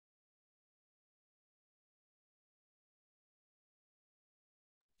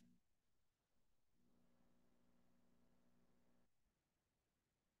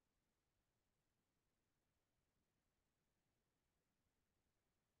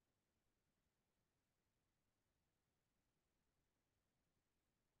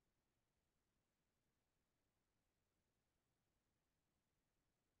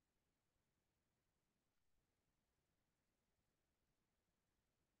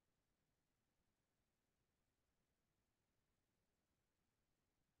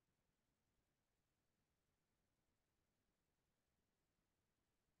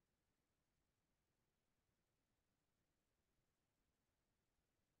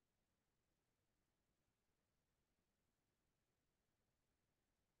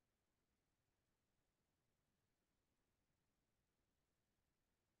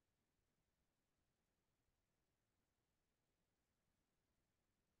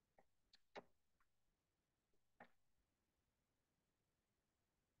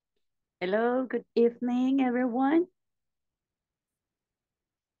Hello, good evening, everyone.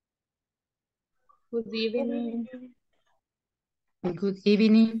 Good evening. Good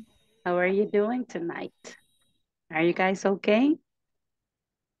evening. How are you doing tonight? Are you guys okay?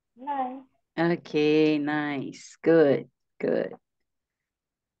 Nice. Okay, nice. Good, good.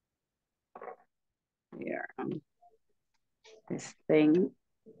 Here, this thing.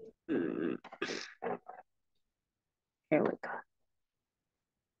 Mm, Here we go.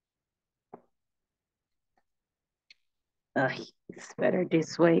 It's better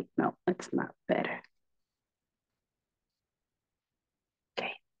this way. No, it's not better.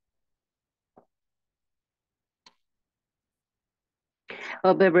 Okay.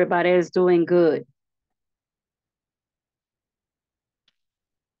 Hope everybody is doing good.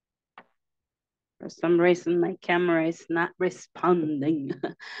 For some reason, my camera is not responding.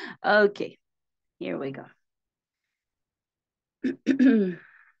 Okay, here we go.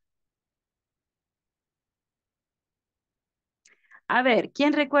 A ver,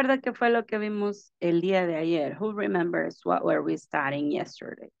 ¿quién recuerda qué fue lo que vimos el día de ayer? Who remembers what were we studying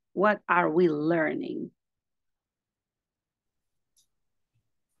yesterday? What are we learning?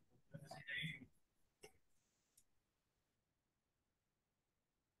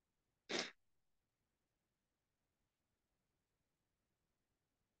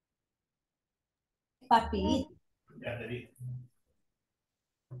 Papi.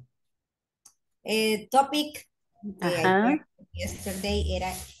 Topic Ajá. yesterday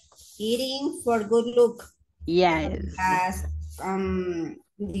era eating for good look. Yes.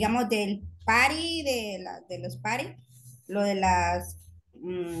 Digamos del party, de los party, lo de las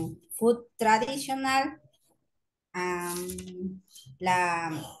food traditional,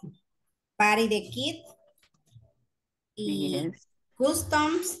 la party de kid y Yes.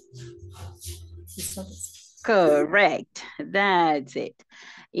 customs. Correct. That's it.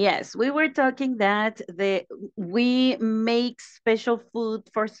 Yes, we were talking that we make special food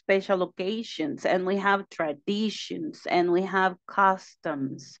for special occasions, and we have traditions, and we have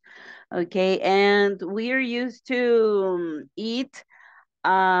customs. Okay, and we are used to eat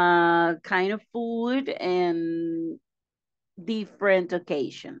kind of food and different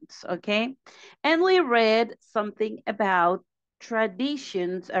occasions, okay? And we read something about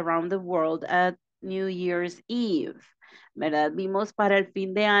traditions around the world at New Year's Eve, ¿verdad? Vimos para el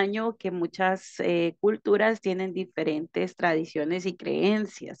fin de año que muchas culturas tienen diferentes tradiciones y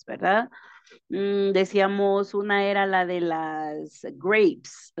creencias, ¿verdad? Decíamos una era la de las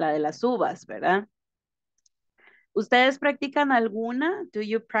grapes, la de las uvas, ¿verdad? ¿Ustedes practican alguna? Do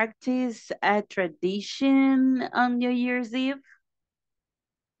you practice a tradition on New Year's Eve?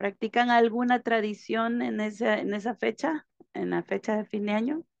 ¿Practican alguna tradición en esa fecha? ¿En la fecha de fin de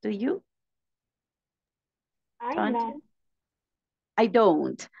año? Do you? I Don't know. you? I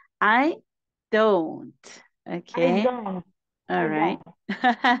don't. I don't. I Okay. don't. All I right.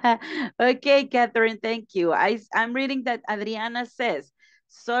 don't. Okay, Catherine, thank you. I'm reading that Adriana says,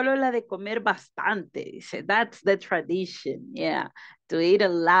 solo la de comer bastante. Dice, that's the tradition. Yeah. To eat a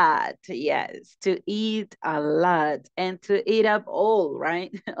lot. Yes. To eat a lot and to eat up all,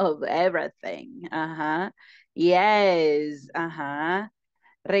 right? Of everything. Uh-huh. Yes. Uh-huh.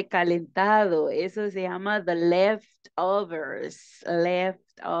 Recalentado. Eso se llama the leftovers.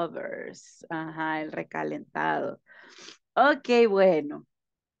 Leftovers. Ajá, el recalentado. Ok, bueno.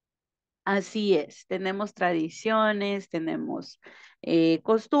 Así es. Tenemos tradiciones, tenemos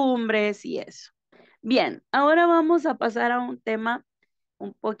costumbres y eso. Bien, ahora vamos a pasar a un tema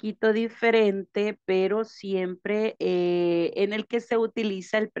un poquito diferente, pero siempre en el que se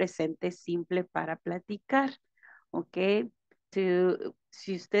utiliza el presente simple para platicar. ¿Ok?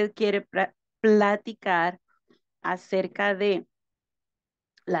 Si usted quiere platicar acerca de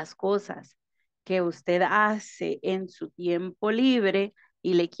las cosas que usted hace en su tiempo libre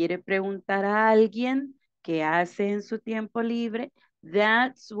y le quiere preguntar a alguien qué hace en su tiempo libre,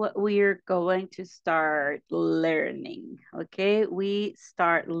 that's what we're going to start learning. Okay, we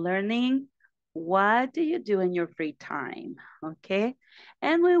start learning what do you do in your free time. Okay,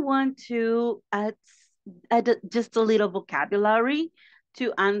 and we want to add just a little vocabulary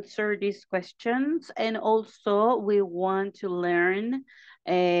to answer these questions, and also we want to learn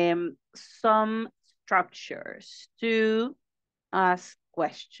some structures to ask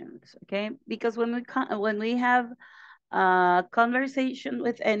questions, okay? Because when we have a conversation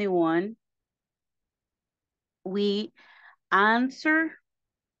with anyone, we answer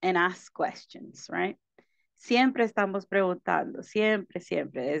and ask questions, right? Siempre estamos preguntando, siempre,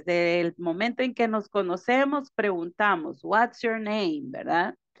 siempre. Desde el momento en que nos conocemos, preguntamos, what's your name,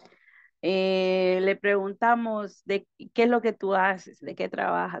 ¿verdad? Le preguntamos de qué es lo que tú haces, de qué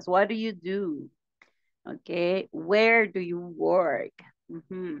trabajas. What do you do? Okay. Where do you work?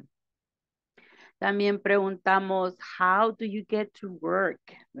 Ujú. También preguntamos, how do you get to work?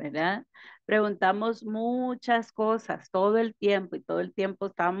 ¿Verdad? Preguntamos muchas cosas todo el tiempo y todo el tiempo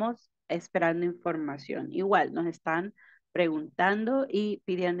estamos esperando información. Igual nos están preguntando y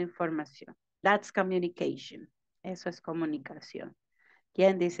pidiendo información. That's communication. Eso es comunicación.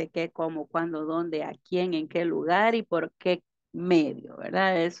 ¿Quién dice qué, cómo, cuándo, dónde, a quién, en qué lugar y por qué medio?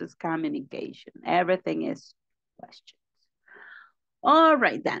 ¿Verdad? Eso es communication. Everything is questions. All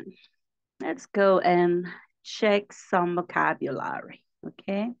right then. Let's go and check some vocabulary,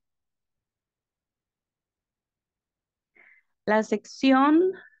 okay? La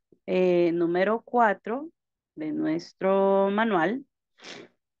sección número 4 de nuestro manual.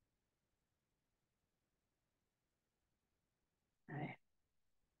 A ver.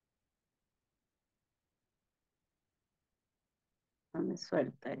 No me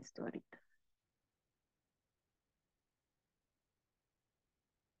suelta esto ahorita.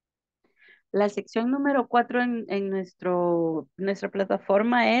 La sección número 4 en nuestra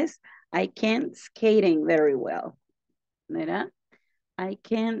plataforma es I can't skating very well. ¿Verdad? I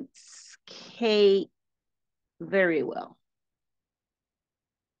can't skate very well.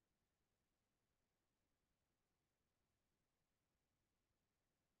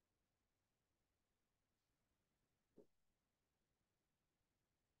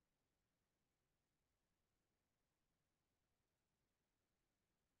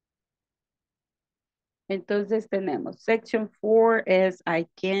 Entonces tenemos section 4 es I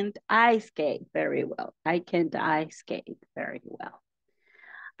can't ice skate very well. I can't ice skate very well.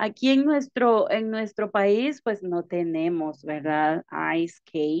 Aquí en nuestro país pues no tenemos, ¿verdad? Ice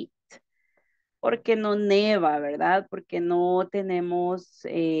skate porque no neva, ¿verdad? Porque no tenemos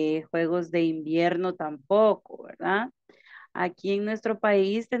juegos de invierno tampoco, ¿verdad? Aquí en nuestro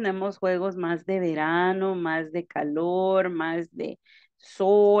país tenemos juegos más de verano, más de calor, más de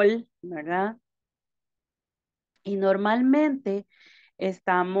sol, ¿verdad? Y normalmente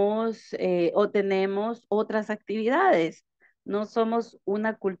estamos o tenemos otras actividades. No somos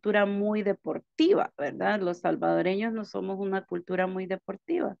una cultura muy deportiva, ¿verdad? Los salvadoreños no somos una cultura muy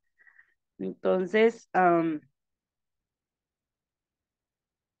deportiva. Entonces,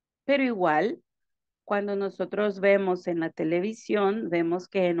 pero igual, cuando nosotros vemos en la televisión, vemos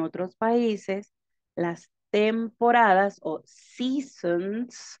que en otros países las temporadas o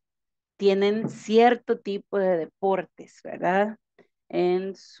seasons tienen cierto tipo de deportes, ¿verdad?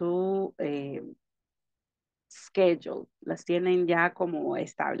 En su schedule, las tienen ya como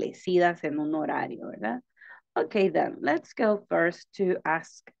establecidas en un horario, ¿verdad? Okay, then let's go first to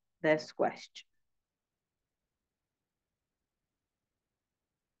ask this question.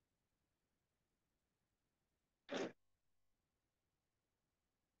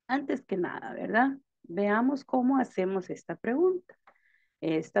 Antes que nada, ¿verdad? Veamos cómo hacemos esta pregunta.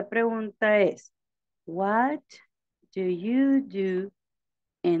 Esta pregunta es, what do you do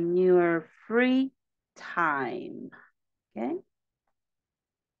in your free time? Okay.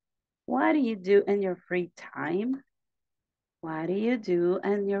 What do you do in your free time? What do you do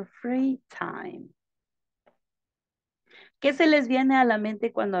in your free time? ¿Qué se les viene a la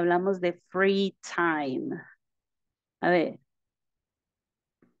mente cuando hablamos de free time? A ver.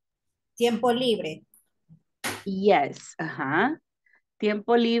 Tiempo libre. Yes, ajá.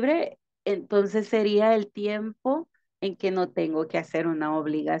 Tiempo libre, entonces sería el tiempo en que no tengo que hacer una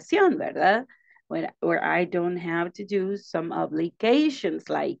obligación, ¿verdad? Where I don't have to do some obligations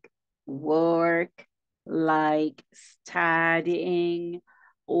like work, like studying,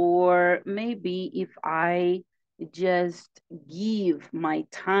 or maybe if I just give my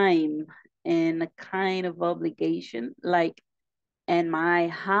time in a kind of obligation, like in my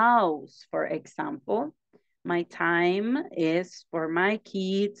house, for example, my time is for my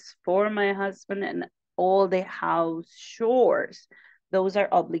kids, for my husband, and all the house chores. Those are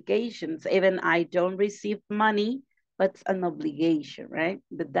obligations. Even I don't receive money, but it's an obligation, right?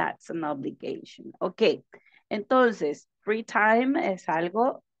 But that's an obligation. Okay. Entonces, free time es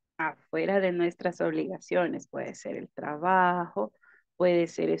algo afuera de nuestras obligaciones. Puede ser el trabajo, puede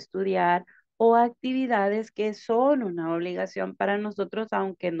ser estudiar o actividades que son una obligación para nosotros,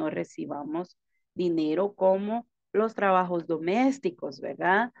 aunque no recibamos dinero, como los trabajos domésticos,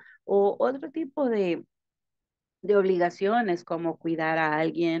 ¿verdad? O otro tipo de obligaciones como cuidar a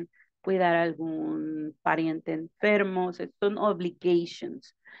alguien, cuidar a algún pariente enfermo, son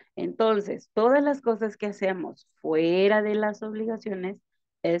obligations. Entonces, todas las cosas que hacemos fuera de las obligaciones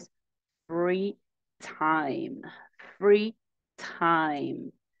es free time, free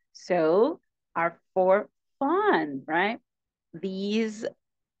time. So are for fun, right? These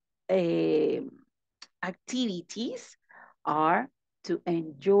activities are to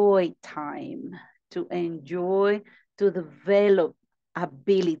enjoy time, to enjoy, to develop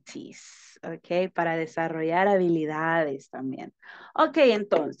abilities, ¿ok? Para desarrollar habilidades también. Ok,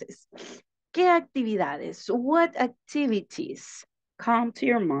 entonces, ¿qué actividades? What activities come to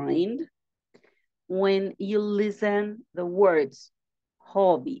your mind when you listen the words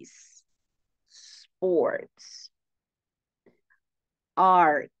hobbies, sports,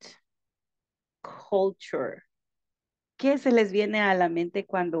 art, culture? ¿Qué se les viene a la mente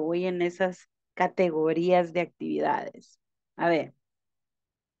cuando oyen esas categorías de actividades? A ver,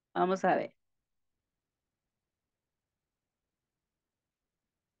 vamos a ver.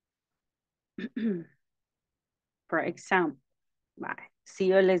 For example, vale, si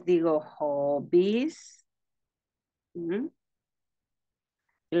yo les digo hobbies,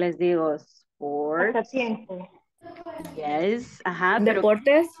 les digo sports, Pasatiempo. yes, ajá, pero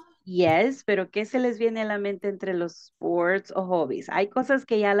Deportes. yes, pero ¿qué se les viene a la mente entre los sports o hobbies? Hay cosas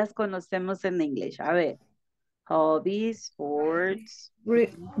que ya las conocemos en inglés. A ver, hobbies, sports.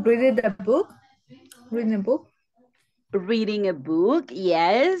 Reading the book. Reading a book. Reading a book,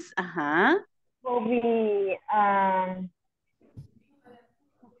 yes, ajá. Hobby,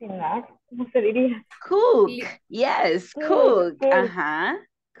 cocinar, ¿cómo se diría? Cook, yes, cook, Cook. ajá.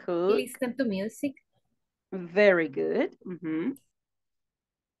 Cook, Listen to music. very good.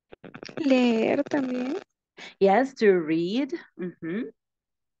 Leer también. Yes, to read.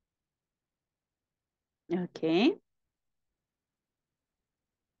 Ok.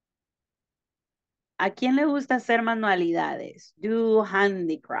 ¿A quién le gusta hacer manualidades? Do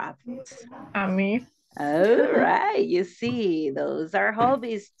handicrafts. A mí. All right, you see, those are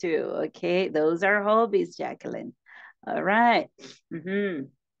hobbies too, okay? Those are hobbies, Jacqueline. All right.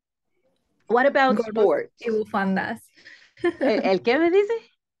 What about Gordos sports? y bufandas. ¿El qué me dice?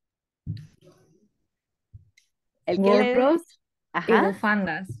 ¿El qué le dice? Gordos y Ajá.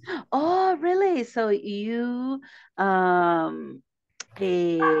 bufandas. Oh, really? So you,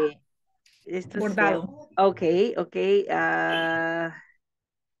 esto Bordado. okay,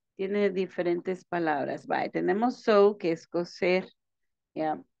 tiene diferentes palabras. Vale, tenemos sew, que es coser,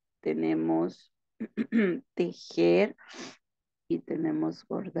 ya. Tenemos tejer y tenemos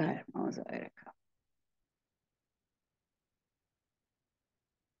bordar. Vamos a ver acá.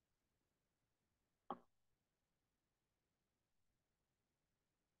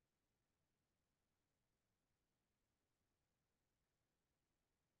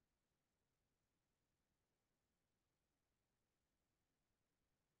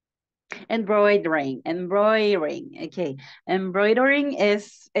 Embroidering, ok. Embroidering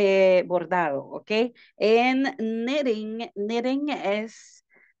es bordado, ok. En knitting es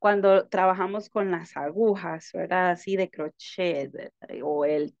cuando trabajamos con las agujas, ¿verdad? Así de crochet,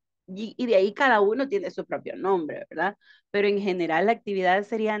 y de ahí cada uno tiene su propio nombre, ¿verdad? Pero en general la actividad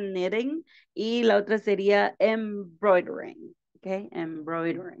sería knitting y la otra sería embroidering, ok.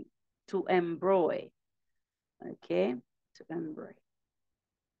 Embroidering, to embroider, ok. To embroider.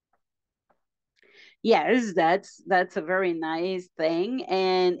 Yes, that's a very nice thing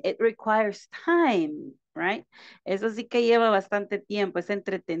and it requires time, right? Eso sí que lleva bastante tiempo, es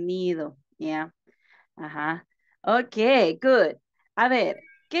entretenido, yeah. Ajá. Okay, good. A ver,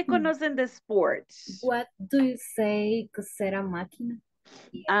 ¿qué conocen de sports? What do you say coser a máquina?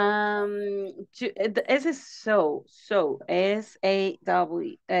 Ese es so,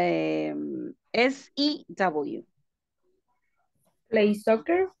 S-A-W, S-E-W. Play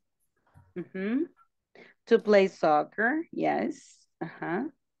soccer. To play soccer, yes.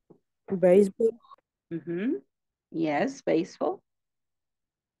 Béisbol. Yes, baseball.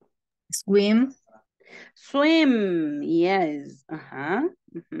 Swim. Swim, yes.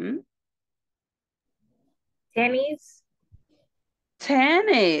 Tennis.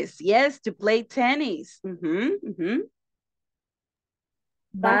 Tennis, yes, to play tennis.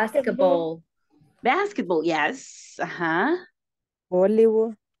 Basketball. Basketball, yes.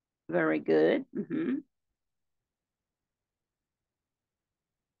 Voleibol. Very good.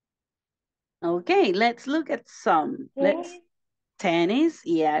 Okay, let's look at some. Tennis,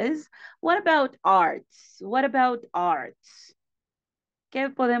 yes. What about arts? What about arts?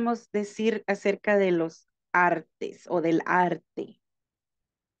 ¿Qué podemos decir acerca de los artes o del arte?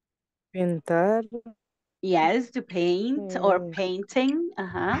 Pintar. Yes, to paint or painting.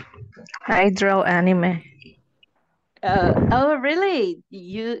 I draw anime. Oh, really?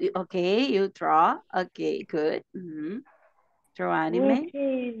 You draw? Okay, good. Draw anime.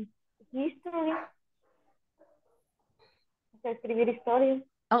 History. O sea, escribir historia.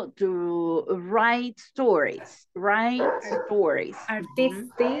 Oh, to write stories. Write stories.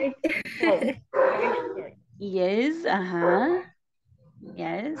 Artistic. Yes, uh-huh.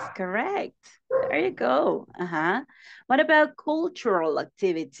 Yes, correct. There you go. Uh-huh. What about cultural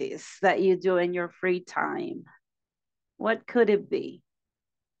activities that you do in your free time? What could it be?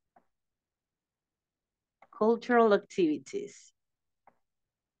 Cultural activities.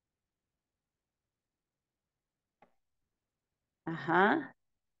 Uh-huh.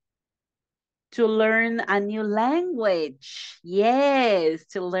 To learn a new language. Yes,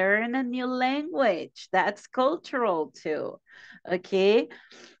 to learn a new language. That's cultural too. Okay.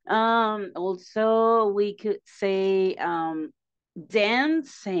 Also we could say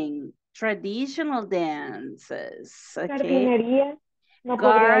dancing, traditional dances. Okay. Jardinería. No podría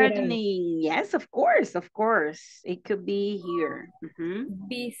ir ahí. Gardening. Yes, of course, of course. It could be here.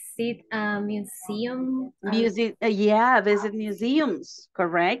 Visit a museum. Music, yeah, visit museums,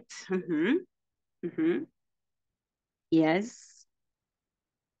 correct? Yes.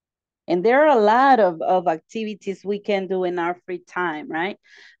 And there are a lot of activities we can do in our free time, right?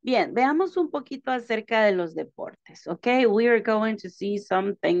 Bien, veamos un poquito acerca de los deportes, okay? We are going to see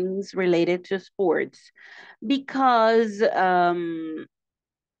some things related to sports because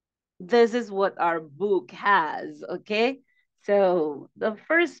this is what our book has, okay? So the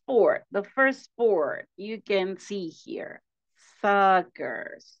first sport you can see here,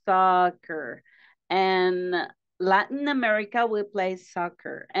 soccer. And Latin America, we play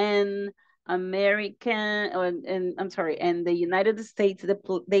soccer. And and the United States,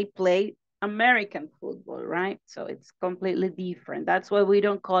 they play American football, right? So it's completely different. That's why we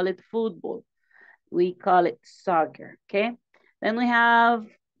don't call it football. We call it soccer, okay? Then we have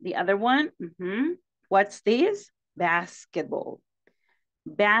the other one. What's this? Basketball.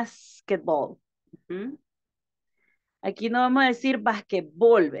 Basketball. Aquí no vamos a decir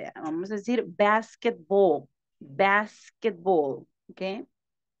basquetbol, vea. Vamos a decir basketball. Basketball, ¿ok?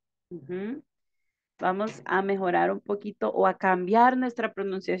 Vamos a mejorar un poquito o a cambiar nuestra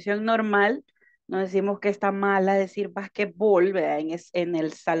pronunciación normal. No decimos que está mala decir basquetbol, vea, en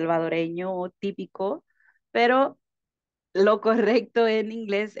el salvadoreño típico, pero lo correcto en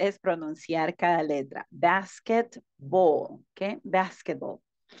inglés es pronunciar cada letra. Basketball, ¿ok? Basketball.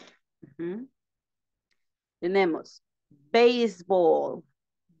 Tenemos béisbol,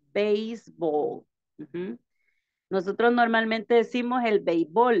 béisbol. Nosotros normalmente decimos el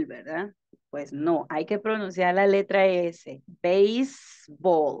béisbol, ¿verdad? Pues no, hay que pronunciar la letra S.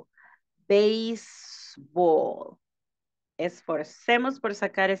 Béisbol, béisbol. Esforcemos por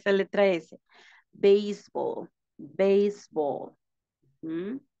sacar esa letra S. Béisbol, béisbol.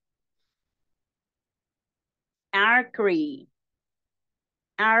 Archery,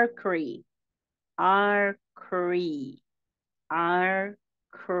 archery, archery,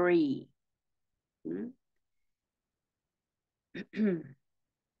 archery.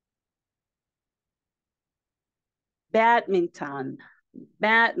 Badminton,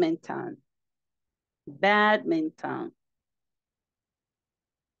 badminton, badminton.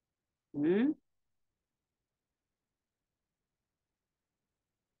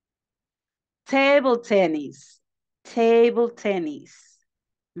 Table tennis, table tennis.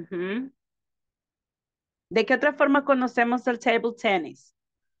 ¿De qué otra forma conocemos el table tennis?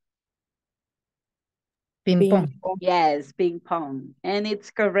 Ping pong. Yes, ping pong. And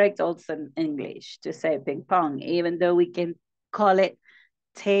it's correct also in English to say ping pong, even though we can call it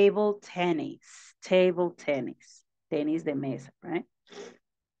table tennis. Table tennis. Tenis de mesa, right?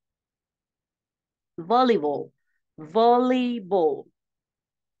 Volleyball. Volleyball.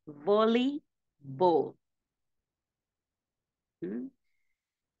 Volleyball.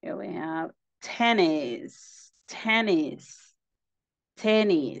 Here we have tennis. Tennis.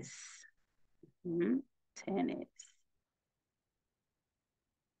 Tennis. Tennis.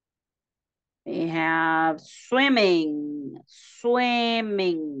 We have swimming,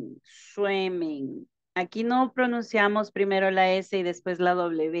 swimming, swimming. Aquí no pronunciamos primero la S y después la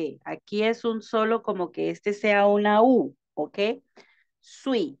W. Aquí es un solo como que este sea una U, ¿ok?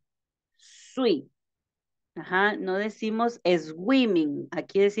 Swi, swi. Ajá, no decimos swimming.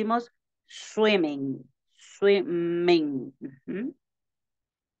 Aquí decimos swimming, swimming.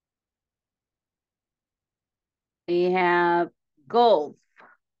 We have golf.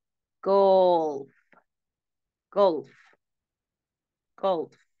 Golf, golf,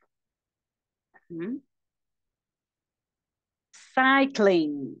 golf.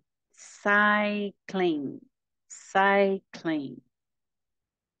 Cycling, cycling, cycling,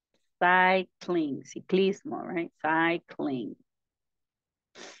 cycling, ciclismo, right? Cycling.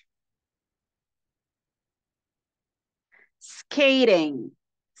 Skating,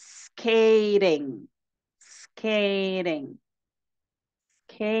 skating, skating,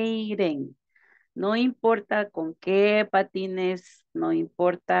 skating. No importa con qué patines, no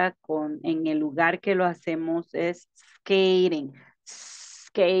importa en el lugar que lo hacemos, es skating,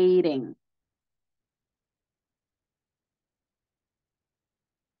 skating.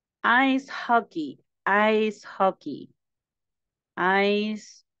 Ice hockey, ice hockey,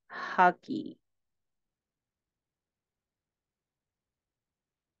 ice hockey.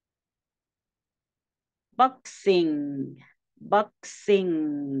 Boxing,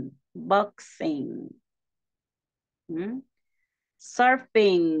 boxing, boxing. ¿Mm?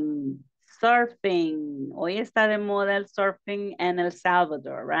 Surfing, surfing. Hoy está de moda el surfing en El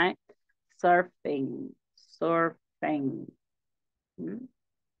Salvador, right? Surfing, surfing. ¿Mm?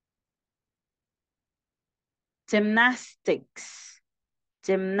 Gymnastics,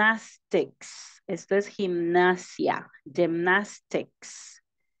 gymnastics. Esto es gimnasia, gymnastics,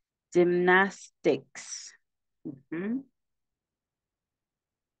 gymnastics. Ujú.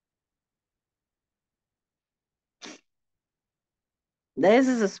 This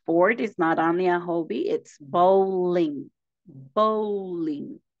is a sport. It's not only a hobby. It's bowling,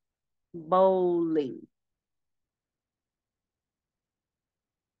 bowling, bowling.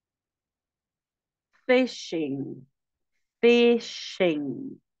 Fishing,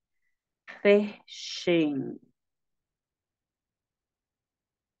 fishing, fishing.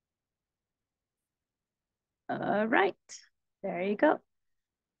 All right, there you go.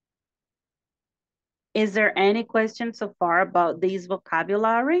 Is there any question so far about this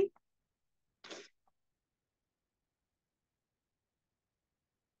vocabulary?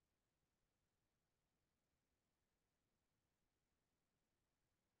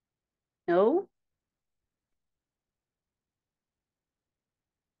 No.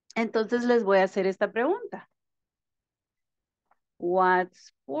 Entonces les voy a hacer esta pregunta. What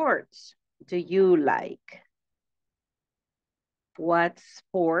sports do you like? What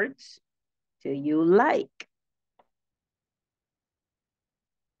sports do you like?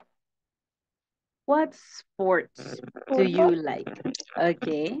 What sports do you like?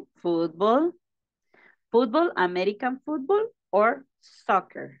 Okay, football. Football, American football or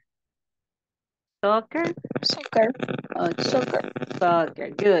soccer? Soccer? Soccer. Okay. Soccer. Soccer,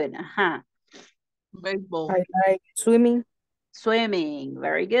 good. Baseball. I like swimming. Swimming,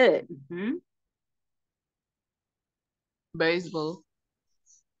 very good. Baseball.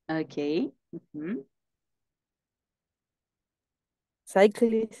 Okay.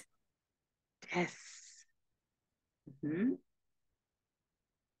 Cyclist. Yes.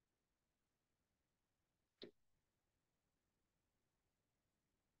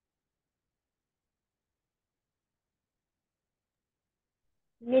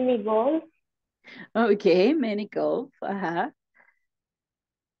 Mini golf. Okay, mini golf. Ajá.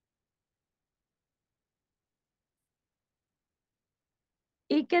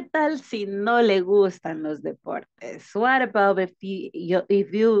 ¿Y qué tal si no le gustan los deportes? What about if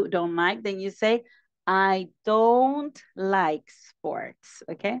you don't like, then you say, I don't like sports,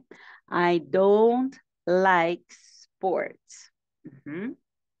 okay? I don't like sports.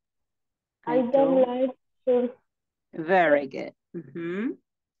 I don't like surf. Very good.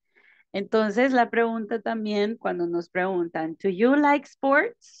 Entonces, la pregunta también, cuando nos preguntan, do you like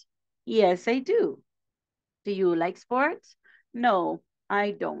sports? Yes, I do. Do you like sports? No,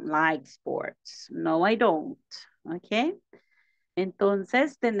 I don't like sports. No, I don't. ¿Ok?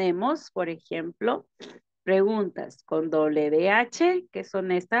 Entonces tenemos, por ejemplo, preguntas con WH, que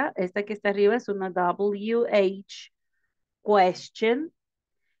son esta que está arriba es una WH question,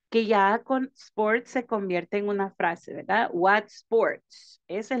 que ya con sports se convierte en una frase, ¿verdad? What sports?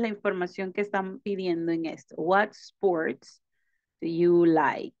 Esa es la información que están pidiendo en esto. What sports do you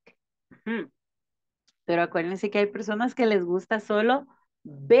like? Pero acuérdense que hay personas que les gusta solo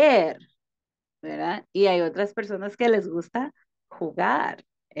ver, ¿verdad? Y hay otras personas que les gusta jugar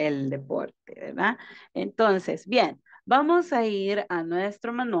el deporte, ¿verdad? Entonces, bien, vamos a ir a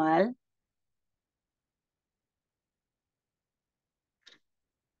nuestro manual.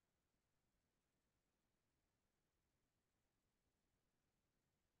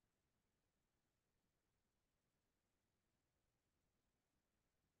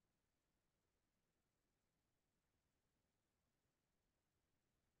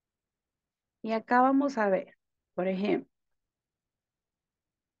 Y acá vamos a ver, por ejemplo,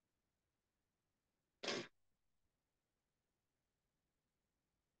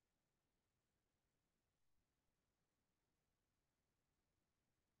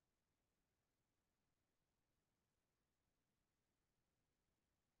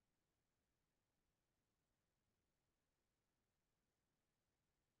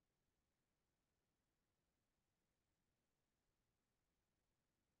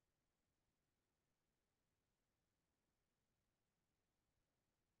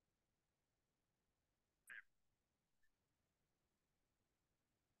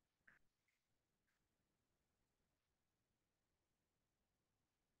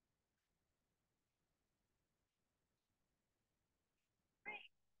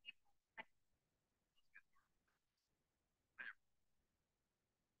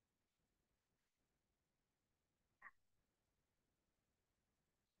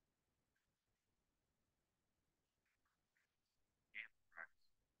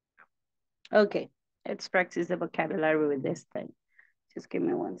 Okay, let's practice the vocabulary with this thing. Just give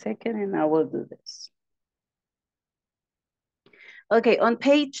me 1 second and I will do this. Okay, on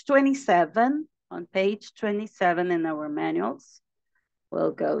page 27 in our manuals,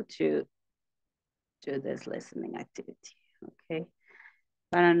 we'll go to this listening activity, okay?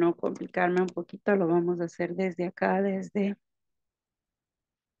 Para no complicarme un poquito, lo vamos a hacer desde acá, desde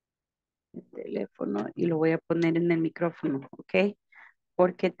el teléfono y lo voy a poner en el micrófono, ok?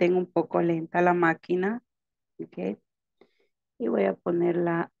 Porque tengo un poco lenta la máquina, ok? Y voy a poner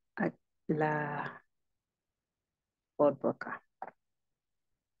la foto acá,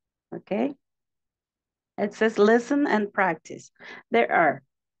 ok? It says listen and practice. There are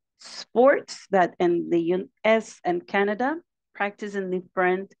sports that in the US and Canada practice in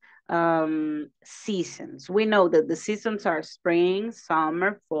different seasons. We know that the seasons are spring,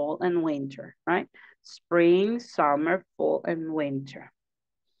 summer, fall, and winter, right? Spring, summer, fall, and winter.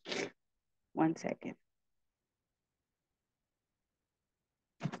 1 second.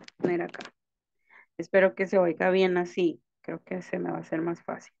 Mira acá. Espero que se oiga bien así. Creo que se me va a hacer más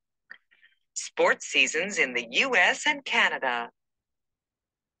fácil. Sports seasons in the US and Canada.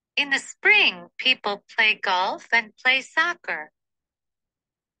 In the spring, people play golf and play soccer.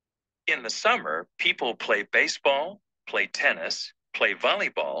 In the summer, people play baseball, play tennis, play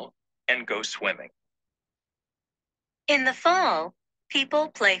volleyball, and go swimming. In the fall, people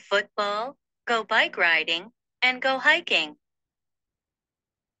play football, go bike riding, and go hiking.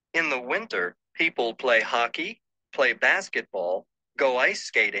 In the winter, people play hockey, play basketball, go ice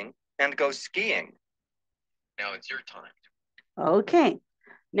skating, and go skiing. Now it's your time. Okay.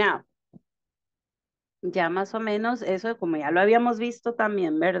 Now, ya más o menos eso, como ya lo habíamos visto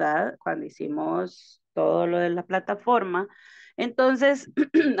también, ¿verdad? Cuando hicimos todo lo de la plataforma. Entonces,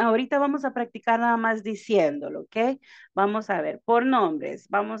 ahorita vamos a practicar nada más diciéndolo, ¿ok? Vamos a ver, por nombres,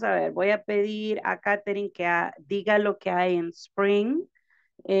 vamos a ver, voy a pedir a Katherine que diga lo que hay en Spring,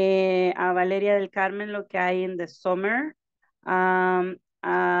 a Valeria del Carmen lo que hay en The Summer, a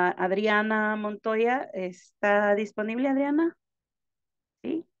Adriana Montoya, ¿está disponible Adriana?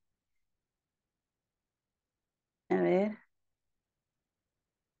 Sí. A ver.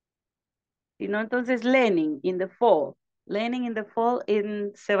 Si no, entonces Lenin in the fall. Lenin in the fall,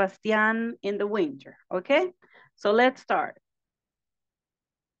 in Sebastián in the winter. Okay? So let's start.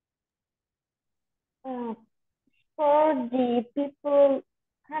 For the people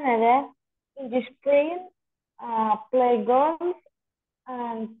Canada, in the spring, play golf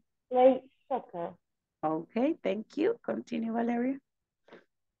and play soccer. Okay, thank you. Continue, Valeria.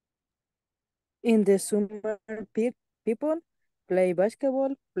 In the summer, people play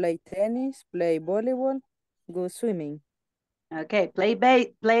basketball, play tennis, play volleyball, go swimming. Okay, play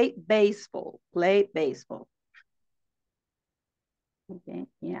baseball. Play baseball. Okay,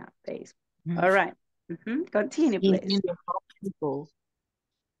 yeah, baseball. All right. Continue, please. In the fall, people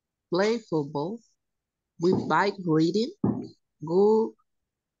play football, we bike reading, go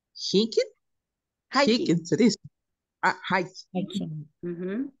hiking. Hiking to this. Hiking.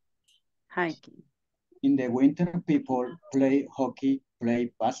 Hiking. In the winter, people play hockey,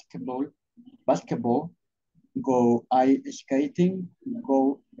 play basketball, go ice skating,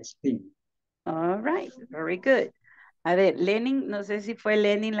 go skiing. All right, very good. A ver, Lenin, no sé si fue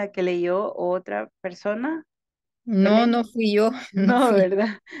Lenin la que leyó o otra persona. No, no fui yo. No,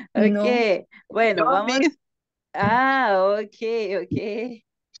 ¿verdad? No. Ok, bueno, vamos. Ok.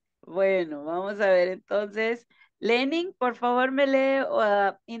 Bueno, vamos a ver entonces. Lenin, por favor, me lee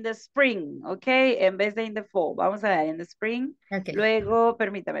in the spring, ok, en vez de in the fall. Vamos a ver, in the spring. Okay. Luego,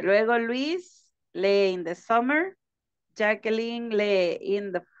 permítame, luego Luis lee in the summer. Jacqueline lee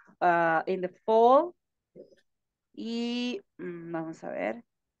in the fall. Y vamos a ver.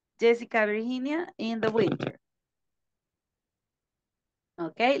 Jessica Virginia in the winter.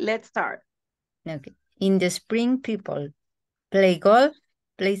 Okay, let's start. Okay. In the spring, people play golf,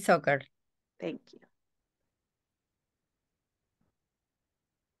 play soccer. Thank you.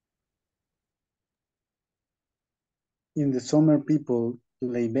 In the summer, people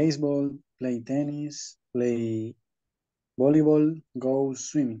play baseball, play tennis, play volleyball, go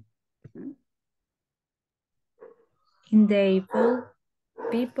swimming. In the fall,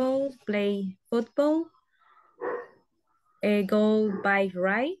 people play football, go bike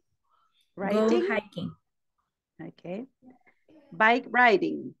ride, go hiking. Okay. Bike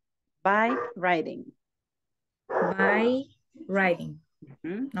riding. Bike riding. Bike riding.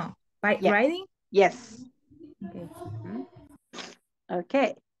 No, bike riding? Yes. Okay.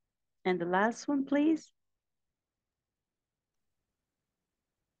 Okay. And the last one, please.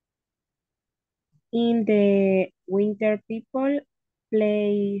 In the winter, people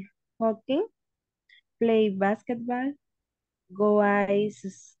play hockey, play basketball, go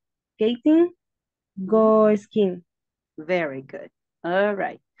ice skating, go skiing. Very good. All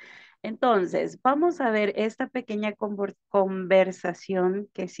right. Entonces, vamos a ver esta pequeña conversación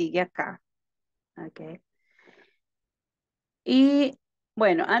que sigue acá. Ok. Y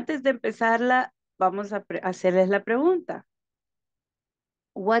bueno, antes de empezarla, vamos a hacerles la pregunta.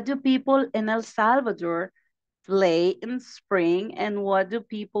 What do people in El Salvador play in spring and what do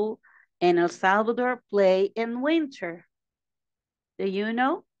people in El Salvador play in winter? Do you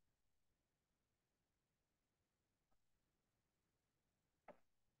know?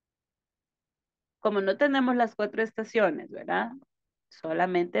 Como no tenemos las 4 estaciones, ¿verdad?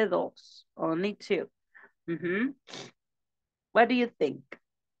 Solamente 2. Only 2. What do you think?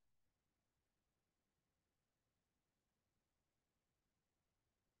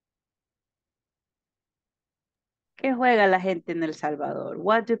 ¿Qué juega la gente en El Salvador?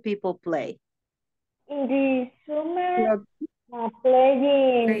 What do people play? In the summer,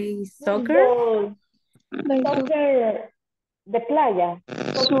 playing Play soccer. football, soccer, de playa,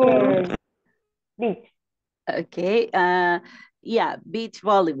 soccer, beach, Okay. Yeah, beach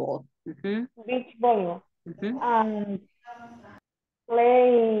volleyball. beach volleyball, Mhm. and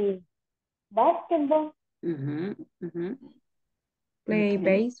play basketball, Mhm. Mhm. Play Okay.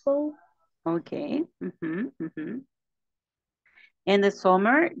 baseball. Okay. In the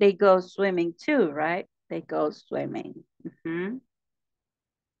summer, they go swimming too, right? They go swimming.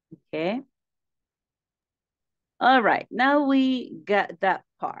 Okay. All right, now we got that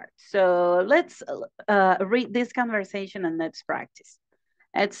part. So let's read this conversation and let's practice.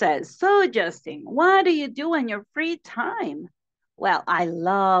 It says, so Justin, what do you do in your free time? Well, I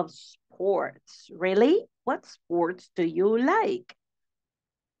love sports. Really? What sports do you like?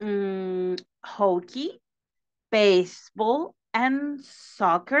 Hockey, baseball, and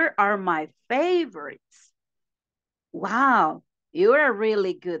soccer are my favorites. Wow, you're a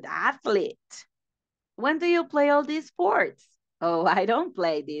really good athlete. When do you play all these sports? Oh, I don't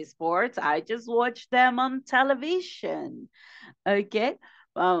play these sports. I just watch them on television. Ok,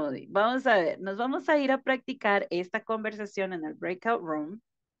 vamos a ver. Nos vamos a ir a practicar esta conversación en el breakout room,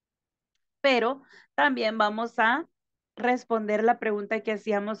 pero también vamos a responder la pregunta que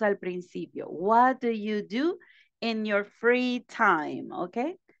hacíamos al principio. What do you do in your free time?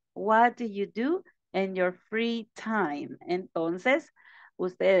 Ok, what do you do in your free time? Entonces,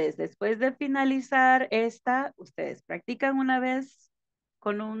 ustedes, después de finalizar esta, ustedes practican una vez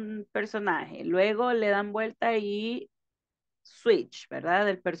con un personaje, luego le dan vuelta y switch, ¿verdad?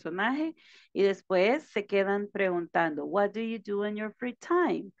 Del personaje y después se quedan preguntando, what do you do in your free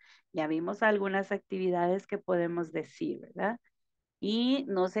time? Ya vimos algunas actividades que podemos decir, ¿verdad? Y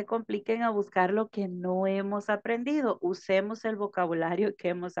no se compliquen a buscar lo que no hemos aprendido. Usemos el vocabulario que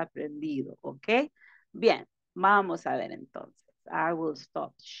hemos aprendido, ¿ok? Bien, vamos a ver entonces. I will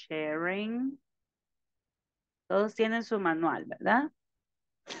stop sharing. Todos tienen su manual, ¿verdad?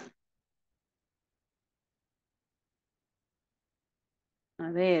 A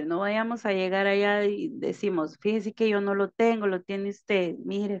ver, no vayamos a llegar allá y decimos, fíjese que yo no lo tengo, lo tiene usted.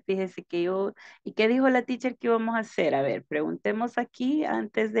 Mire, fíjese que yo... ¿Y qué dijo la teacher que íbamos a hacer? A ver, preguntemos aquí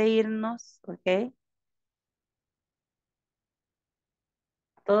antes de irnos, ¿ok?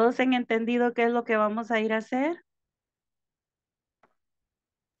 ¿Todos han entendido qué es lo que vamos a ir a hacer?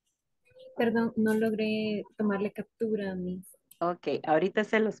 Perdón, no logré tomarle captura a mí. Ok, ahorita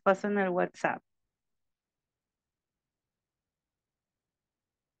se los paso en el WhatsApp.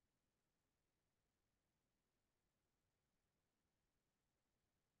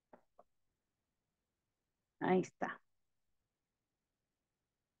 Ahí está.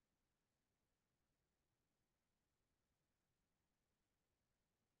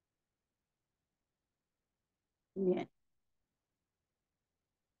 Bien.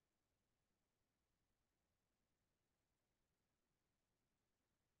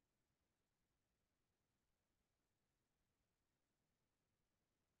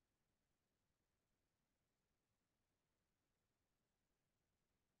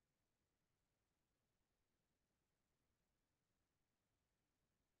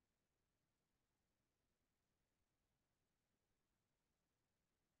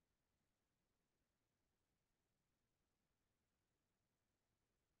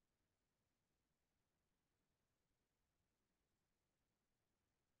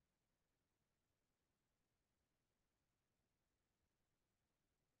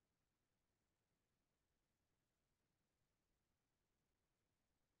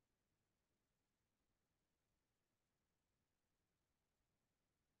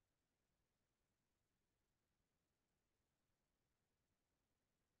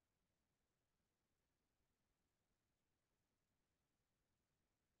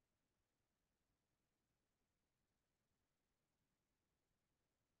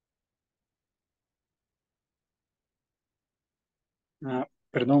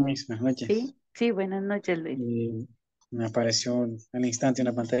 Perdón, mis buenas noches. Sí, sí, buenas noches, Luis. Me apareció al instante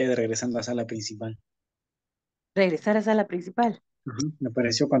una pantalla de regresando a sala principal. Regresar a sala principal. Me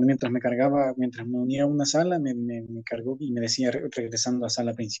apareció cuando mientras me cargaba, mientras me unía a una sala, me cargó y me decía regresando a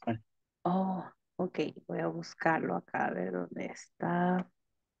sala principal. Oh, ok, voy a buscarlo acá, a ver dónde está.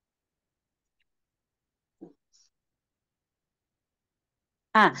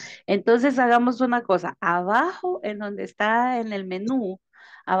 Entonces hagamos una cosa. Abajo, en donde está en el menú,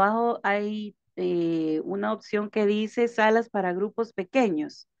 abajo hay una opción que dice salas para grupos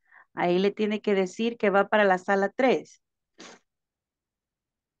pequeños. Ahí le tiene que decir que va para la sala 3.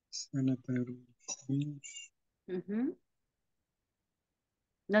 Sala para Ujú.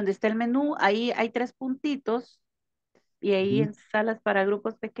 Donde está el menú, ahí hay 3 puntitos y ahí en salas para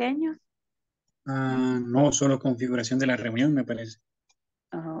grupos pequeños. No, solo configuración de la reunión, me parece.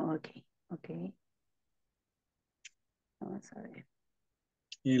 Oh, ok, ok. Vamos a ver.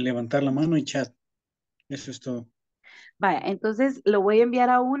 Y levantar la mano y chat. Eso es todo. Vaya, entonces lo voy a enviar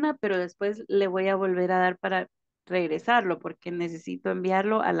a una, pero después le voy a volver a dar para regresarlo porque necesito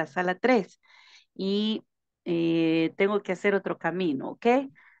enviarlo a la sala 3 y tengo que hacer otro camino, ¿ok?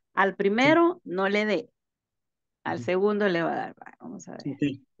 Al primero no le dé, al segundo le va a dar. Vaya, vamos a ver. Ok,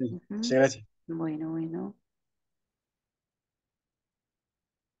 sí. Muchas Ujú. gracias. Bueno, bueno.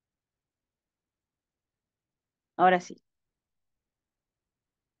 Ahora sí.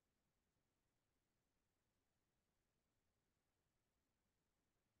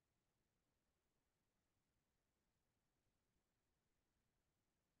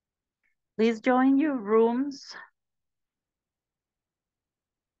 Please join your rooms.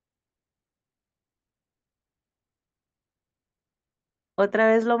 Otra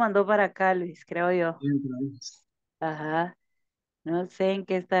vez lo mandó para acá, Luis, creo yo. Ajá. No sé en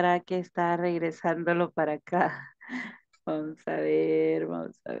qué estará que está regresándolo para acá. Vamos a ver,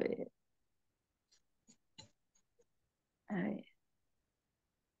 vamos a ver. A ver.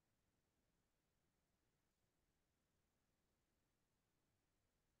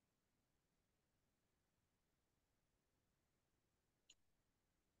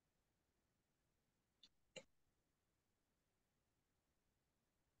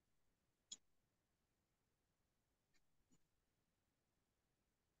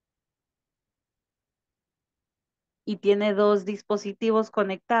 Y tiene 2 dispositivos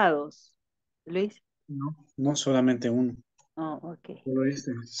conectados. Luis. No, no solamente uno. Oh, ok. Solo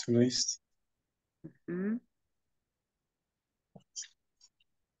este, solo este. Mm.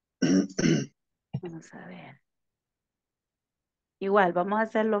 Vamos a ver. Igual, vamos a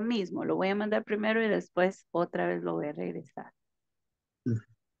hacer lo mismo. Lo voy a mandar primero y después otra vez lo voy a regresar.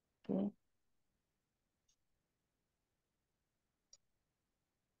 Ok.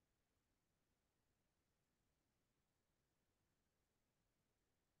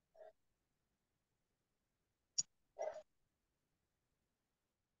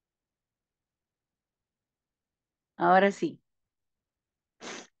 Ahora sí.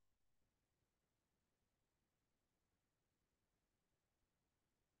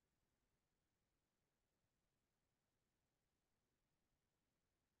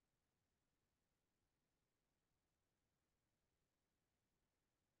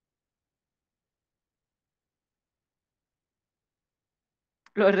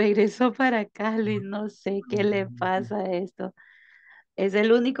 Lo regresó para acá, Luis. No sé qué le pasa a esto. Es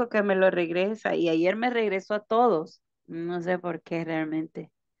el único que me lo regresa y ayer me regresó a todos. No sé por qué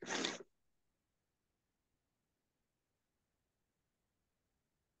realmente.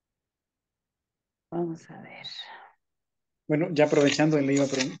 Vamos a ver. Bueno, ya aprovechando, le iba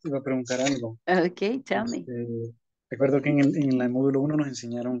a preguntar algo. Ok, tell me. Recuerdo que en el módulo 1 nos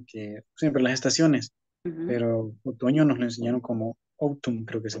enseñaron que siempre las estaciones, Ujú. pero otoño nos lo enseñaron como autumn,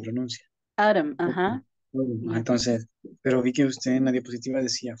 creo que se pronuncia. Autumn, Autumn, ajá. autumn. Yeah. Entonces, pero vi que usted en la diapositiva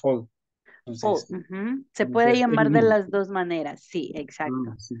decía fall. Fall. Entonces, Ujú. Se puede es lo llamar de mismo. las dos maneras. Sí,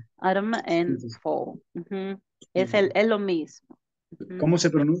 exacto. Sí. Autumn and Entonces, fall. Ujú. mm, Es lo mismo. Ujú. ¿cómo se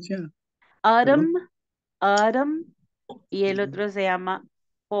pronuncia? Autumn, Perdón. autumn y el otro se llama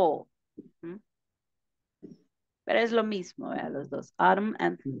fall. Ujú. Pero es lo mismo, ¿verdad? Los dos. Autumn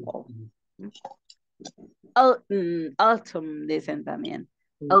and fall. Ujú. Autumn dicen también.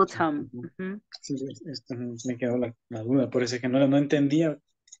 Autumn. Ujú. Sí, esto me quedó la duda, por eso es que no entendía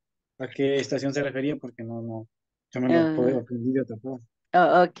a qué estación se refería, porque yo me lo Ah, aprendí de otra forma,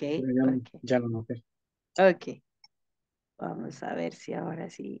 ok, pero ok, ya lo noté. ok. Vamos a ver si ahora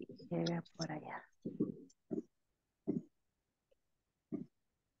sí llega por allá.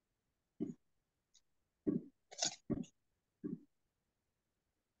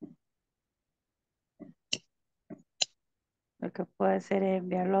 Ok, que puedo hacer es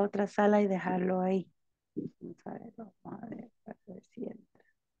enviarlo a otra sala y dejarlo ahí. Vamos a ver, para ver si entra.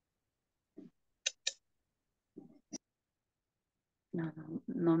 No, no,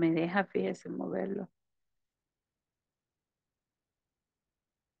 no me deja, fíjese, moverlo.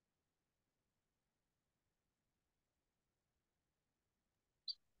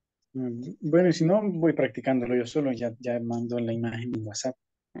 Bueno, y si no, voy practicándolo yo solo, ya mando la imagen en WhatsApp.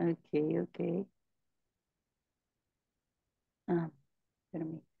 Ok, ok. Ah,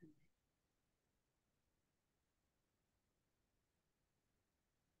 permítame.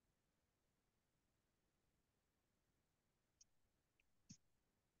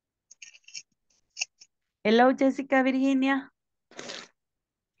 Hello, Jessica Virginia.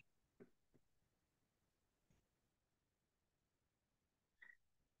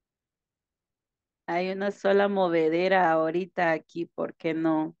 Hay una sola movedera ahorita aquí, ¿por qué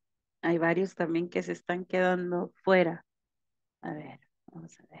no? Hay varios también que se están quedando fuera. A ver,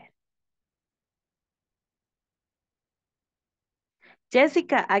 vamos a ver.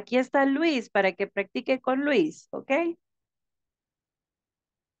 Jessica, aquí está Luis para que practique con Luis, ¿ok?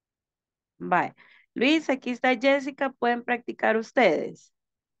 Bye. Luis, aquí está Jessica, pueden practicar ustedes.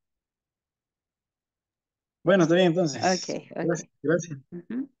 Bueno, está bien Ok, entonces. ok. Gracias, gracias.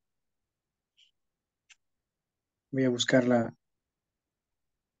 Ujú, Voy a buscar la...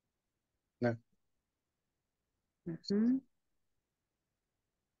 ujú.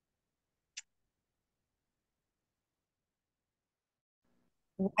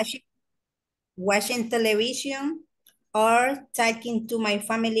 Watching television or talking to my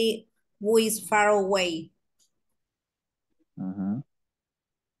family who is far away. Ajá.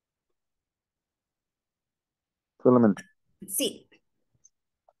 Solamente. Sí,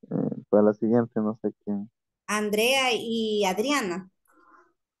 Para la siguiente, no sé quién. Andrea y Adriana.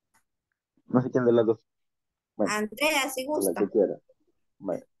 No sé quién de las dos. Bueno, Andrea, si a la que gusta. quiera.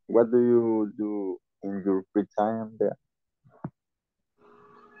 Bueno, what do you do in your free time there?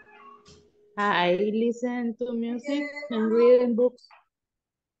 I listen to music and reading books.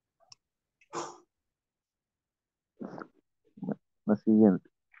 La siguiente.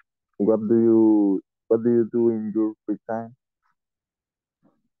 What do you do in your free time?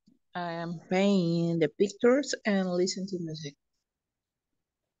 I am painting the pictures and listen to music.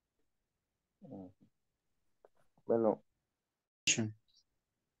 Bueno,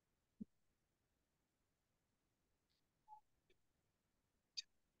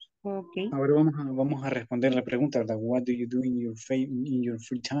 Ok. Ahora vamos a responder la pregunta, ¿verdad? What do you do in your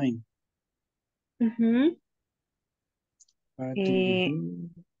free time? Ujú. What do you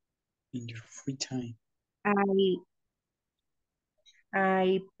do in your free time?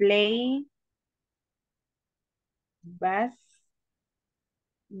 I play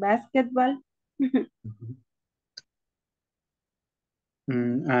basketball.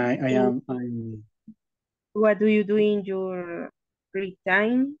 What do you do in your free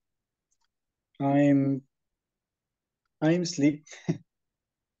time? I'm sleep.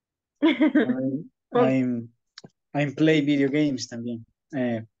 Ok, I'm play video games también.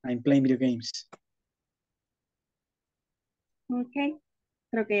 I'm playing video games. ok.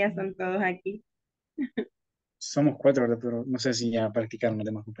 Creo que ya son todos aquí. Somos 4, ¿verdad? Pero no sé si ya practicaron los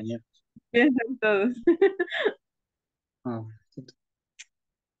demás compañeros. Ya son todos. Ah,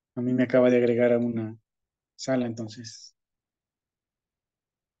 a mí me acaba de agregar a una sala, entonces.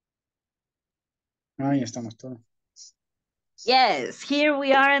 Ya estamos todos. Yes, here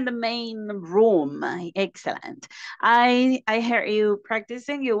we are in the main room. Excellent. I heard you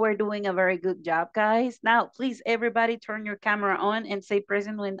practicing. You were doing a very good job, guys. Now, please, everybody turn your camera on and say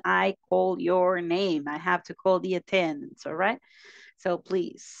present when I call your name. I have to call the attendance, all right? So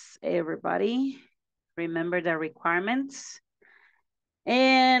please, everybody, remember the requirements.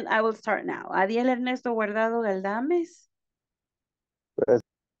 And I will start now. Adiel Ernesto Guardado Galdames. pues,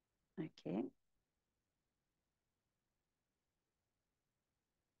 Okay.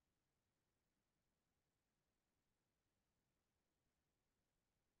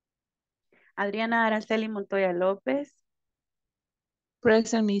 Adriana Araceli Montoya López.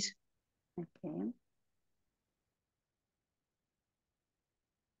 Present, Miss. Okay.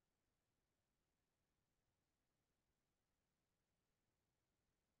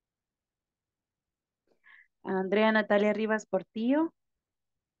 Andrea Natalia Rivas Portillo.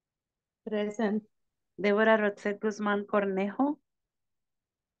 Present. Débora Rotzet Guzmán Cornejo.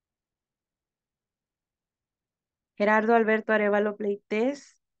 Gerardo Alberto Arevalo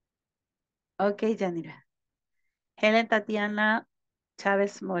Pleites. Ok, Yanira. Helen Tatiana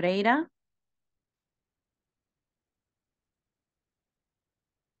Chávez Moreira.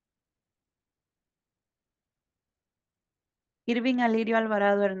 Irving Alirio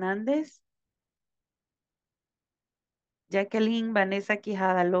Alvarado Hernández. Jacqueline Vanessa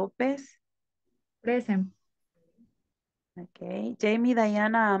Quijada López. Present. Ok. Jamie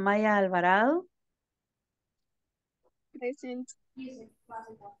Diana Amaya Alvarado. Present.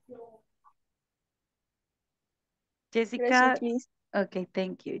 Jessica. Present, Miss. Ok,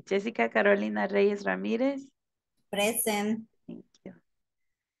 thank you. Jessica Carolina Reyes Ramírez. Present. Thank you.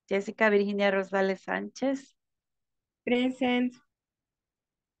 Jessica Virginia Rosales Sánchez. Present.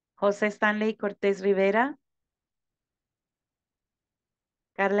 José Stanley Cortés Rivera.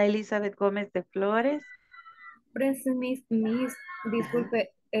 Carla Elizabeth Gómez de Flores. Present, Miss.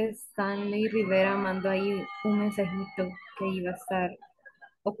 Disculpe, Stanley Rivera mandó ahí un mensajito que iba a estar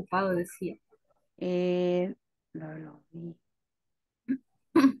ocupado, decía. No lo vi.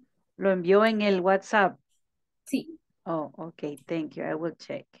 Lo envió en el WhatsApp. Sí. Oh, okay. Thank you. I will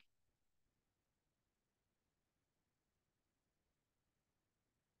check.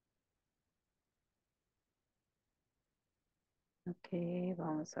 Ok,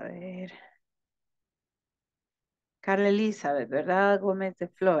 vamos a ver. Carla Elizabeth, ¿verdad? Gómez de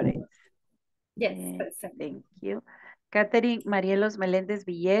Flores. Yes, present. Thank you. Catherine Marielos Meléndez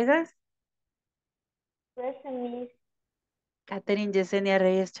Villegas. Present, Miss. Catherine Yesenia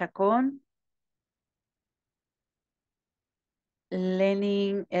Reyes Chacón.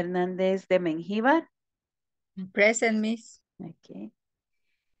 Lenin Hernández de Mengíbar. Present, Miss. Ok.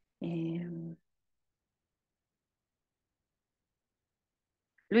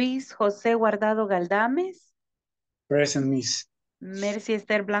 Luis José Guardado Galdames. Present, Miss. Mercy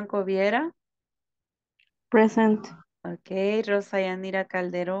Esther Blanco Viera. Present. Ok, Rosa Yanira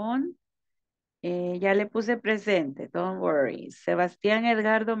Calderón. Ya le puse presente, don't worry. Sebastián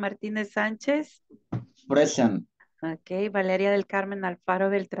Edgardo Martínez Sánchez. Present. Ok, Valeria del Carmen Alfaro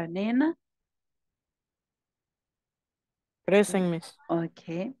Beltranena. Present, Miss.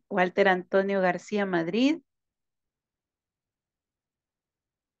 Ok, Walter Antonio García Madrid.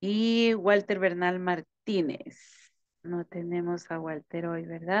 Y Walter Bernal Martínez. No tenemos a Walter hoy,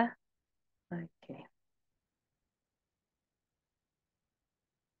 ¿verdad? Ok.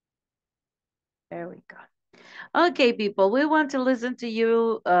 There we go. Okay, people, we want to listen to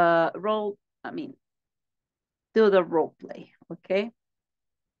you do the role play, okay?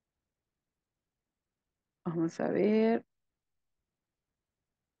 Vamos a ver.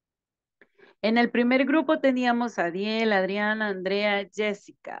 En el primer grupo teníamos a Adiel, Adriana, Andrea,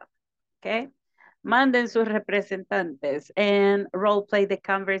 Jessica, okay? Manden sus representantes and role play the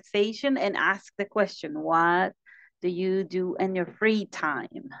conversation and ask the question, what do you do in your free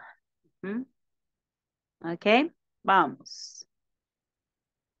time? ¿Mm? Okay, vamos.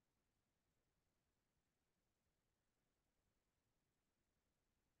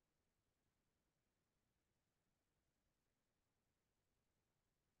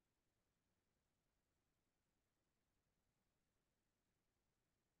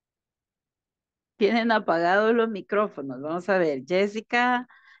 Tienen apagados los micrófonos. Vamos a ver. Jessica,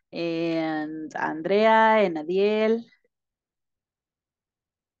 and Andrea, and Adiel.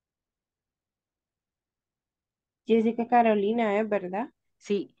 Jessica Carolina, ¿es verdad?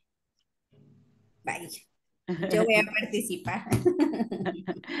 Sí. Vaya. Yo voy a participar.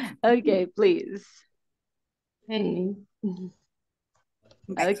 Okay, please. Hey.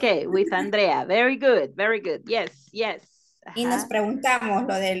 Okay, with Andrea. Very good, very good. Yes, yes. Y nos preguntamos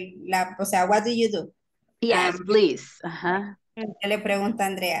lo del, o sea, what do you do? Yes, please. Ajá. Yo le pregunto a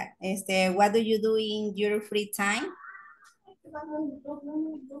Andrea, what do you do in your free time?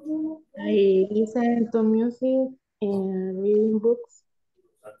 I listen to music and reading books.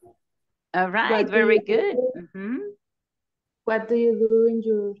 All right, What do very you good. do? What do you do in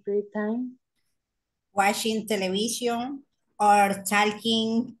your free time? Watching television or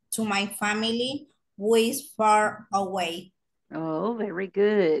talking to my family who is far away. Oh, very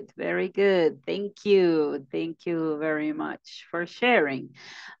good. Very good. Thank you. Thank you very much for sharing.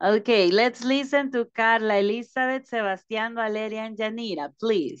 Okay, let's listen to Carla, Elizabeth, Sebastián, Valeria, and Yanira,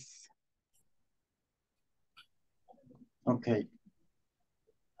 please. Okay.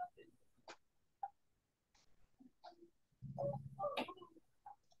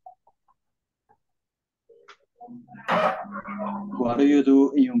 What do you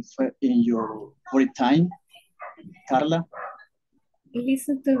do in your free time, Carla?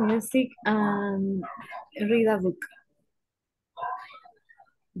 Listen to music and read a book.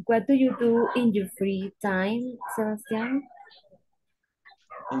 What do you do in your free time, Sebastián?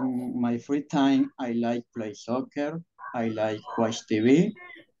 In my free time, I like play soccer, I like watch TV,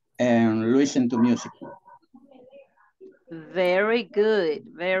 and listen to music. Very good,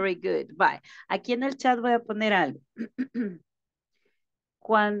 very good. Bye. Aquí en el chat voy a poner algo.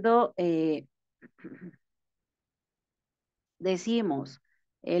 cuando decimos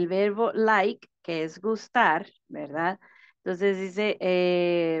el verbo like, que es gustar, ¿verdad? Entonces dice,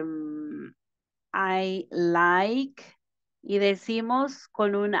 I like, y decimos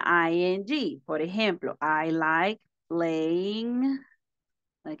con un ing. Por ejemplo, I like playing,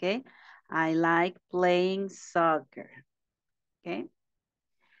 ¿ok? I like playing soccer, ¿ok?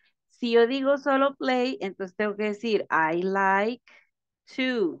 Si yo digo solo play, entonces tengo que decir I like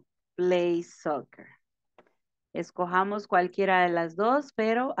to play soccer. Escojamos cualquiera de las dos,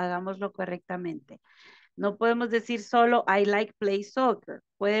 pero hagámoslo correctamente. No podemos decir solo I like play soccer.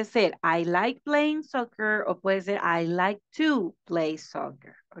 Puede ser I like playing soccer o puede ser I like to play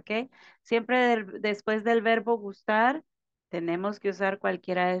soccer, ¿ok? Siempre después del verbo gustar, tenemos que usar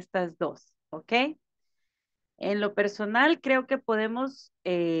cualquiera de estas dos, ¿ok? En lo personal, creo que podemos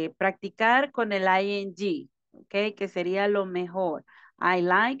practicar con el ing, ¿ok? Que sería lo mejor. I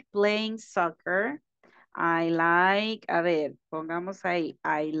like playing soccer. I like, a ver, pongamos ahí.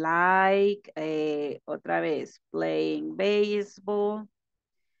 I like, otra vez, playing baseball.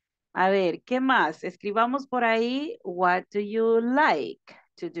 A ver, ¿qué más? Escribamos por ahí, what do you like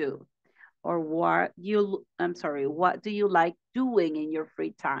to do? Or what do you like doing in your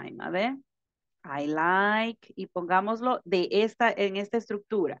free time? A ver. I like, y pongámoslo en esta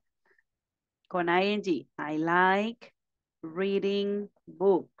estructura, con ing. I like reading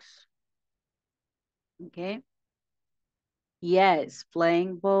books. Okay. Yes,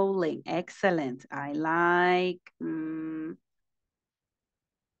 playing bowling. Excellent. I like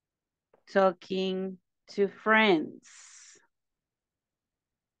talking to friends.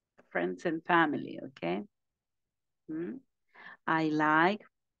 Friends and family, okay? I like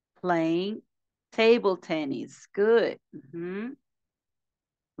playing table tennis. Good.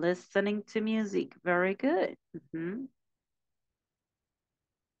 Listening to music. Very good.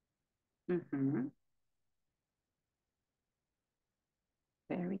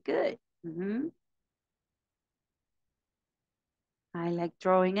 Very good. I like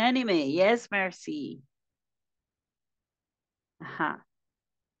drawing anime. Yes, Mercy. Ajá.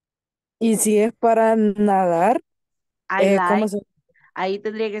 Y si es para nadar, ¿cómo se? Ahí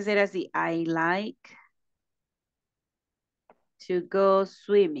tendría que ser así. I like to go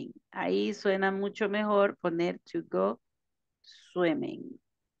swimming. Ahí suena mucho mejor poner to go swimming.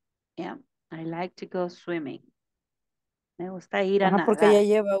 Yeah. I like to go swimming. Me gusta ir a Ajá, porque ya nadar.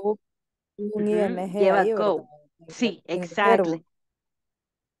 lleva un ing Lleva ahí, ¿verdad? go. Sí, En el verbo. exactly.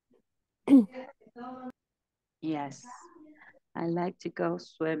 Yes. I like to go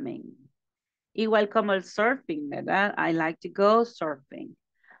swimming. Igual como el surfing, ¿verdad? I like to go surfing.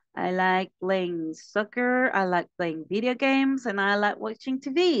 I like playing soccer, I like playing video games, and I like watching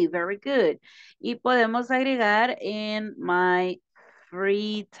TV. Very good. Y podemos agregar in my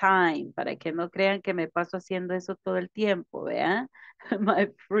free time, para que no crean que me paso haciendo eso todo el tiempo, ¿vean? My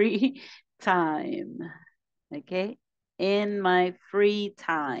free time. Okay? In my free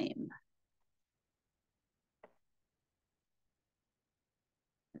time.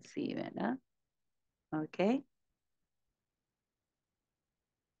 Sí, ¿verdad? Ok.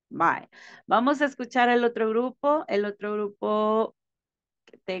 Bye. Vamos a escuchar el otro grupo. El otro grupo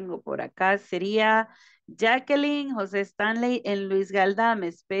que tengo por acá sería Jacqueline, José Stanley, en Luis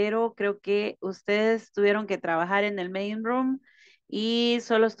Galdames, pero creo que ustedes tuvieron que trabajar en el main room y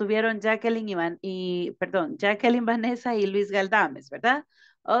solo estuvieron Jacqueline Jacqueline, Vanessa y Luis Galdames, ¿verdad?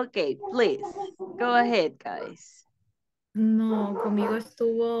 Ok, please, go ahead, guys. No, conmigo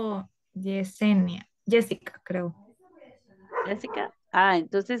estuvo Jessica, creo. Jessica.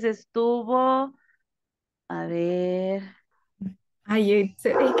 Entonces estuvo, a ver. Ay, es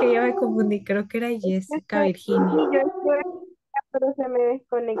que ya me confundí, creo que era Jessica Virginia. Sí, yo estuve, pero se me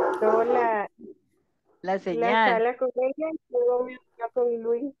desconectó la señal. sala con ella y luego me unió con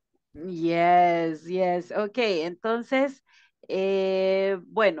Luis. Yes, yes. Ok, entonces,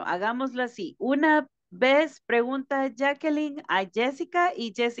 bueno, hagámoslo así. Una vez pregunta Jacqueline a Jessica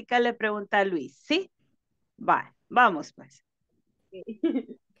y Jessica le pregunta a Luis, ¿sí? Va, vamos pues.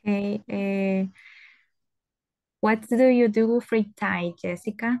 Okay, what do you do free time,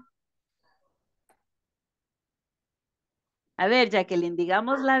 Jessica? A ver, Jacqueline,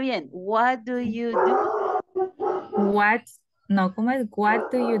 digámosla bien. What do you do? ¿Cómo es?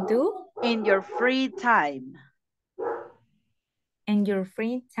 What do you do? In your free time. In your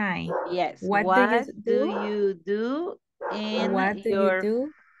free time. Yes. What What do you do in What do you your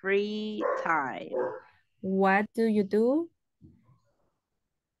do? free time? What do you do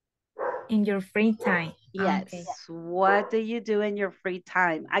in your free time? Yes. Okay. What do you do in your free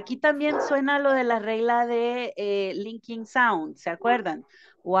time? Aquí también suena lo de la regla de linking sound, ¿se acuerdan?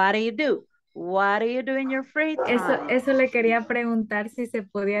 What do you do? What do you do in your free time? Eso le quería preguntar si se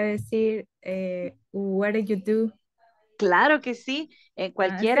podía decir, what do you do? Claro que sí. En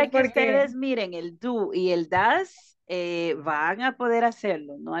cualquiera sí, que porque- ustedes miren el do y el das, van a poder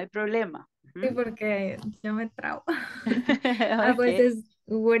hacerlo, no hay problema. Sí, porque yo me trabo. Ok. Pues es,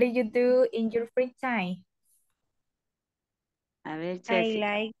 what do you do in your free time? A ver, I Jessica.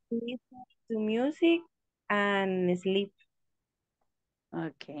 like to listen to music and sleep.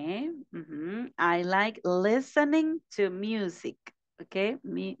 Okay. I like listening to music. Okay.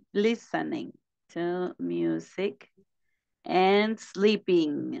 Listening to music and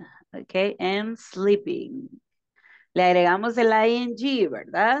sleeping. Okay. And sleeping. Le agregamos el ing,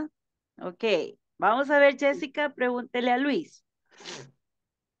 ¿verdad? Ok. Vamos a ver, Jessica, pregúntele a Luis.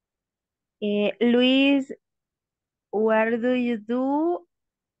 Luis, what do you do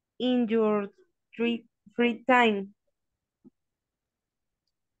in your free time?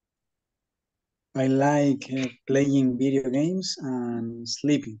 I like playing video games and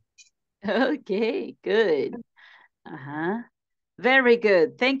sleeping. Okay, good. Very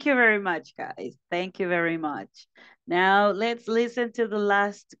good. Thank you very much, guys. Thank you very much. Now let's listen to the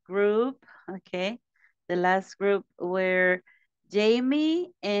last group. Okay. The last group were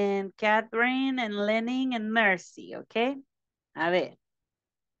Jamie and Catherine and Lenny and Mercy. Okay. A ver.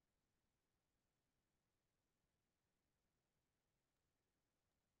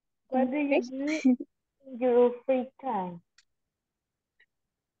 What do you do in your free time?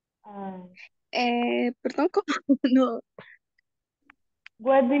 Perdón, ¿cómo? No.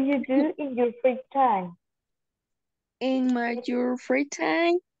 What do you do in your free time? In your free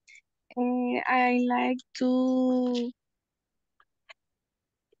time, I like to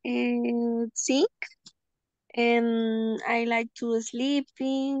sing, and I like to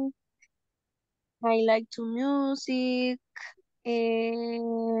sleeping. I like to music.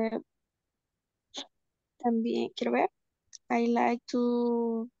 También quiero ver. I like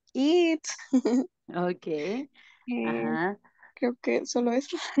to eat. Ok. Ajá. Creo que solo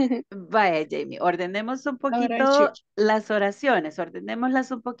eso. Vaya, Jamie, ordenemos un Ahora poquito yo. las oraciones,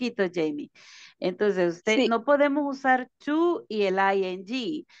 ordenémoslas un poquito, Jamie. Entonces, usted Sí. no podemos usar to y el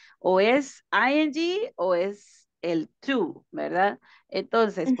ing, o es ing o es el to, ¿verdad?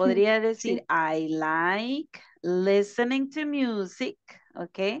 Entonces, podría decir, Sí. I like listening to music,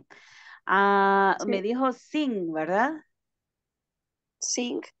 ¿ok? Me Sí. dijo sing, ¿verdad?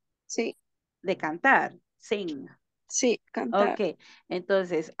 Sing. Sí. De cantar, sing. Sí, cantar. Ok,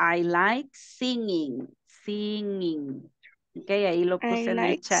 entonces, I like singing, singing. Ok, ahí lo I puse en el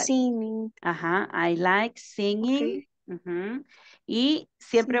like chat. singing. Ajá, I like singing. Okay. Y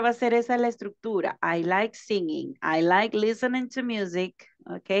siempre Sí. va a ser esa la estructura. I like singing. I like listening to music.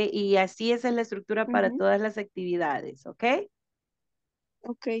 Ok, y así esa es la estructura para todas las actividades. Ok.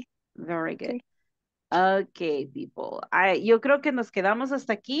 Okay. Very good. Okay. Okay, people. Yo creo que nos quedamos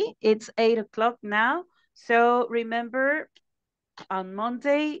hasta aquí. It's 8 o'clock now. So remember, on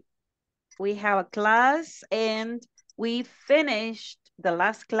Monday, we have a class and we finished. The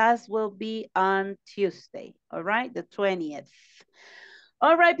last class will be on Tuesday. All right, the 20th.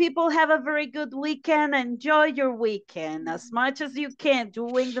 All right, people, have a very good weekend. Enjoy your weekend as much as you can,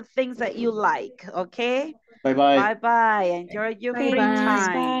 doing the things that you like, okay? Bye-bye. Bye-bye. Enjoy your Okay, free miss.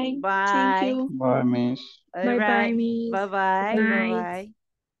 time. Bye. Thank Bye. you. Bye, miss. All Bye-bye, right. miss. Bye-bye. Good night. Bye-bye.